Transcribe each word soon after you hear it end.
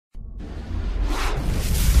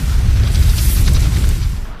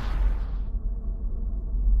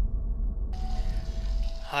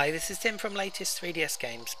Hi, this is Tim from Latest 3DS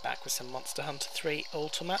Games, back with some Monster Hunter 3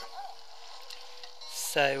 Ultimate.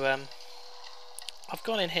 So, I've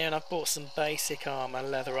gone in here and I've bought some basic armour,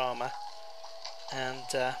 leather armour, and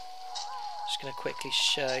just going to quickly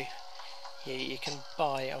show you. You can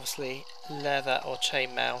buy, obviously, leather or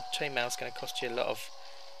chainmail. Chainmail is going to cost you a lot of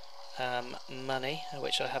money,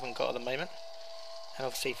 which I haven't got at the moment. And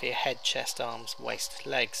obviously for your head, chest, arms, waist,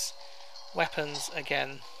 legs. Weapons,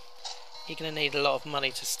 again, you're going to need a lot of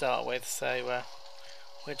money to start with, so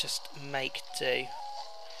we'll just make do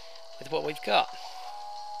with what we've got.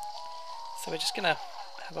 So we're just going to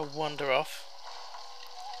have a wander off,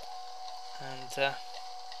 and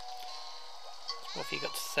what have you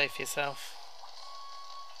got to say for yourself?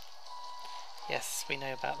 Yes, we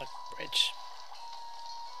know about the bridge.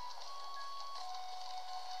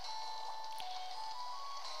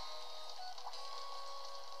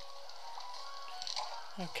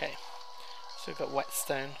 Okay, so we've got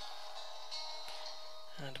Whetstone,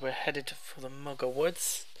 and we're headed for the Mugger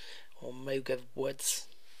Woods, or Moga Woods.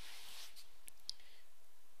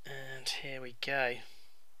 And here we go.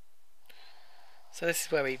 So this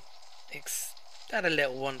is where we had a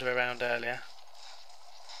little wander around earlier.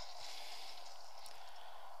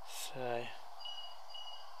 So you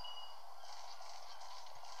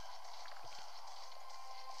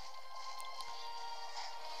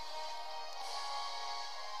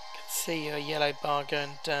can see your yellow bar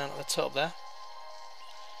going down at the top there,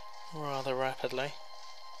 rather rapidly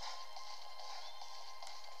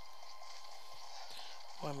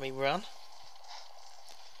when we run.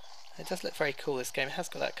 It does look very cool, this game. It has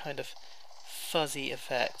got that kind of fuzzy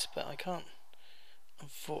effect, but I can't,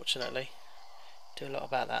 unfortunately, do a lot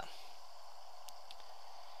about that.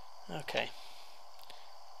 Okay.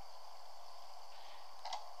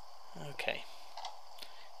 Okay.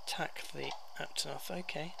 Attack the Aptonoth.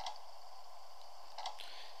 Okay.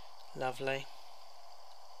 Lovely.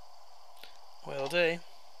 Will do.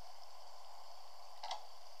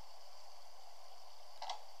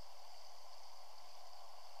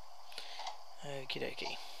 Okie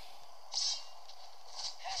dokie.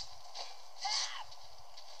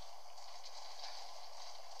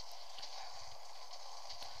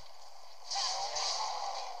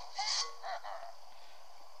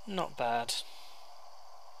 Not bad.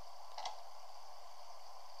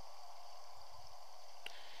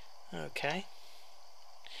 Okay.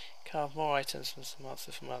 Carve more items from some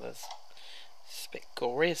monsters from others. It's a bit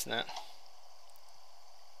gory, isn't it?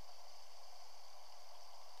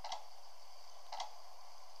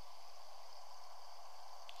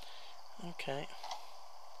 Okay.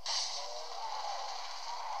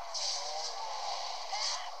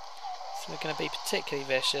 So we're going to be particularly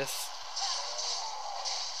vicious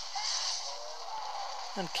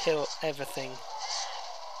and kill everything.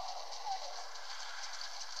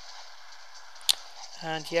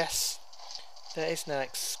 And yes, there is no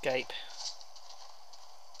escape,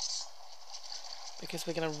 because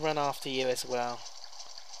we're going to run after you as well.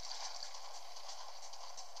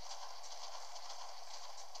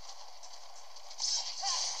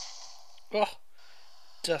 Oh,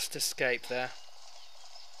 just escape there.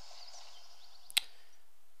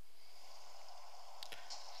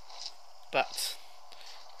 But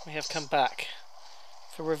we have come back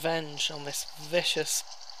for revenge on this vicious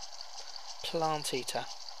plant eater.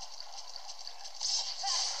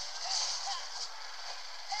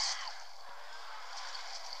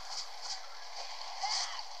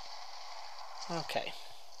 Okay.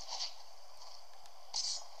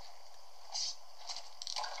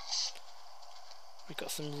 We've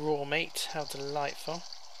got some raw meat, how delightful.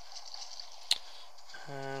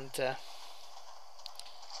 And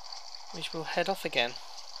we will head off again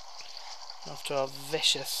after our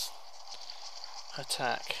vicious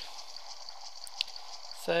attack.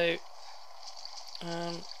 So, if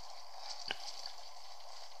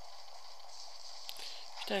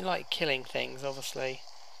you don't like killing things, obviously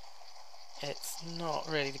it's not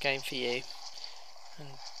really the game for you, and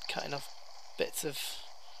cutting off bits of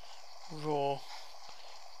raw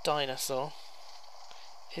dinosaur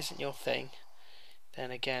isn't your thing,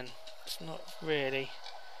 then again it's not really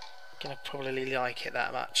gonna probably like it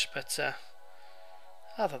that much. But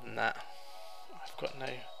other than that, I've got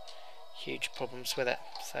no huge problems with it,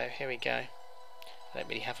 so here we go. I don't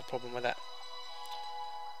really have a problem with it.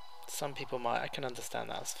 Some people might. I can understand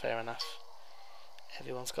that, that's fair enough.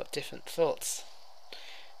 Everyone's got different thoughts.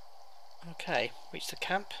 Okay, reach the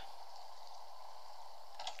camp.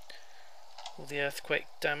 All the earthquake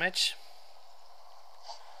damage.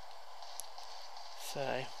 So,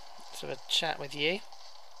 let's have a chat with you.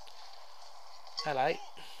 Hello.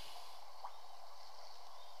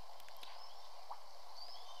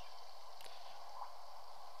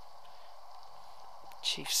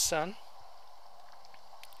 chief's son.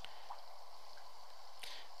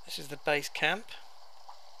 This is the base camp.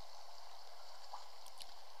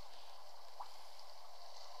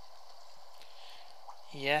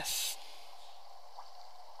 Yes.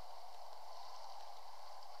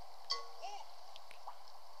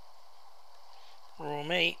 Raw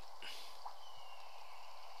meat.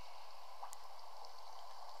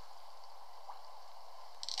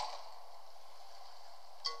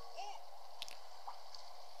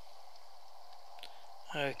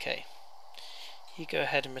 Okay. You go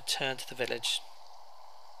ahead and return to the village.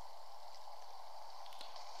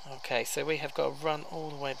 Okay, so we have got to run all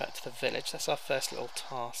the way back to the village. That's our first little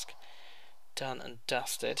task done and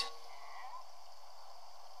dusted.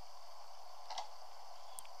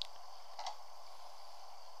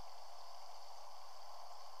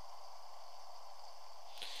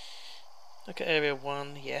 Look at area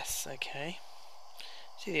 1, yes, okay.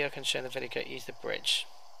 See the icon showing the village, use the bridge.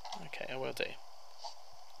 Okay, I will do.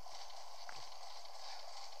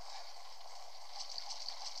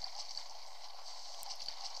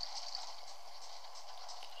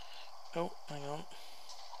 Oh, hang on.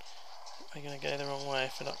 We're going to go the wrong way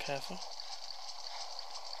if we're not careful.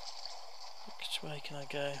 Which way can I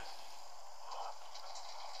go?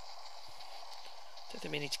 Don't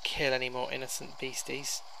think we need to kill any more innocent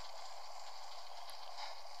beasties.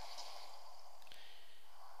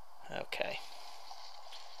 Okay.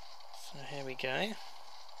 So here we go.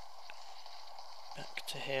 Back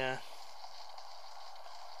to here.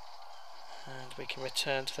 And we can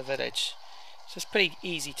return to the village. So it's pretty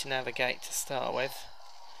easy to navigate to start with.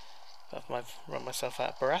 But I've run myself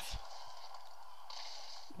out of breath.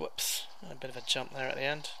 Whoops, a bit of a jump there at the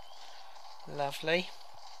end. Lovely.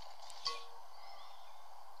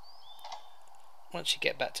 Once you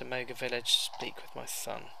get back to Moga village, speak with my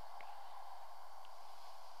son.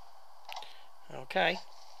 Okay.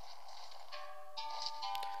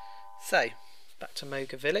 So, back to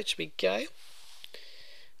Moga village we go.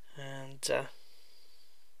 And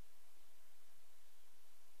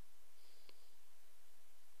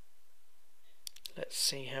let's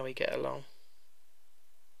see how we get along.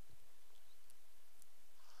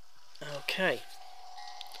 Okay.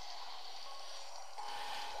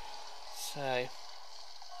 So, let's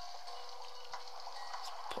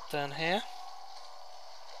pop down here.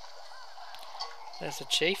 There's the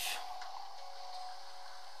chief.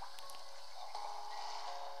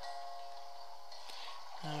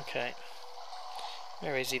 Okay.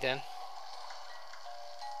 Where is he then?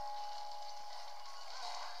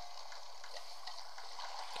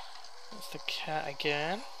 That's the cat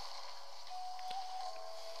again.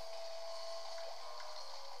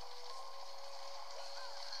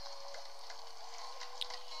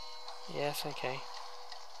 Yes, okay.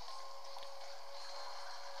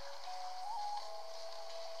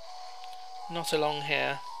 Not along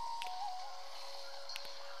here.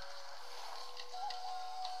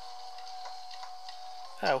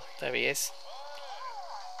 Oh, there he is.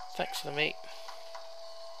 Thanks for the meat.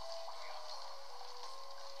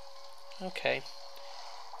 Okay.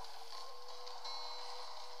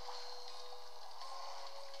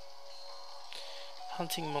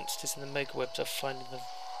 Hunting monsters in the Moga webs are finding the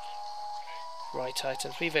right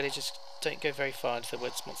items. We villagers don't go very far into the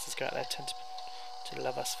woods. Monsters go out there tend to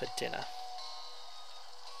love us for dinner.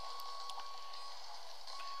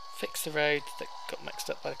 Fix the road that got mixed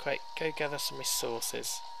up by the crate. Go gather some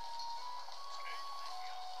resources.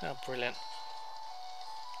 Oh, brilliant.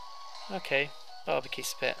 Okay, barbecue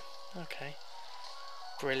spit. Okay,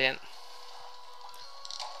 brilliant.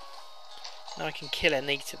 Now I can kill and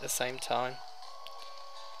eat at the same time.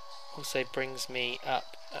 Also brings me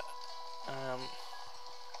up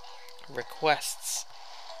requests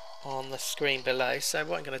on the screen below. So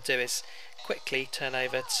what I'm going to do is quickly turn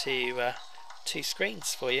over to 2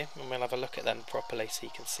 screens for you, and we'll have a look at them properly so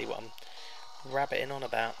you can see what I'm rabbiting on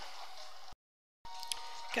about.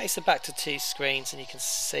 Okay, so back to 2 screens, and you can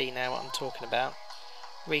see now what I'm talking about.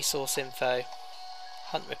 Resource info,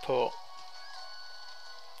 hunt report.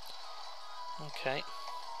 Okay,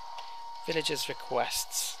 villagers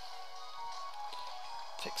requests.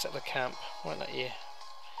 Fix up the camp. Won't let you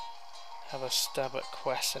have a stab at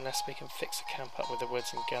quests unless we can fix the camp up with the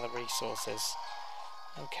woods and gather resources.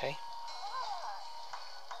 Okay.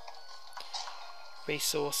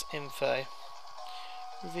 Resource info.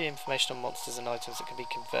 Review information on monsters and items that can be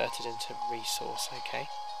converted into resource. Okay.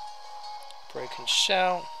 Broken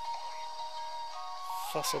shell.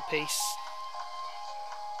 Fossil piece.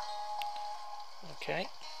 Okay.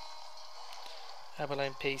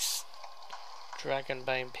 Abalone piece. Dragon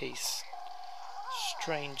bone piece.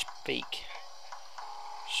 Strange beak.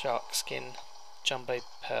 Shark skin. jumbo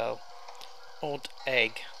pearl. Odd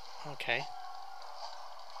egg. Okay.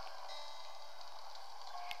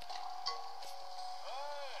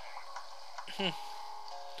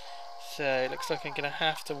 So, looks like I'm going to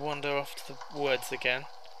have to wander off to the woods again.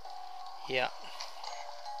 Yeah.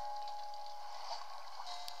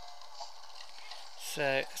 So,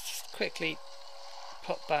 let's just quickly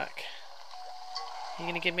pop back. Are you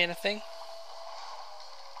going to give me anything?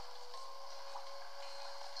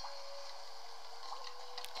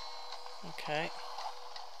 Okay.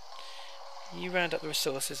 You round up the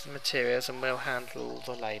resources and materials and we'll handle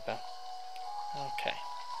all the labour. Okay.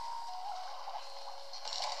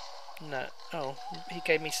 No. Oh, he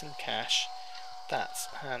gave me some cash. That's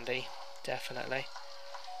handy, definitely.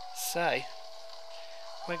 So,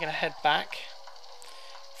 we're going to head back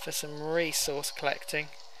for some resource collecting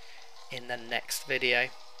in the next video.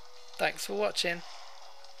 Thanks for watching.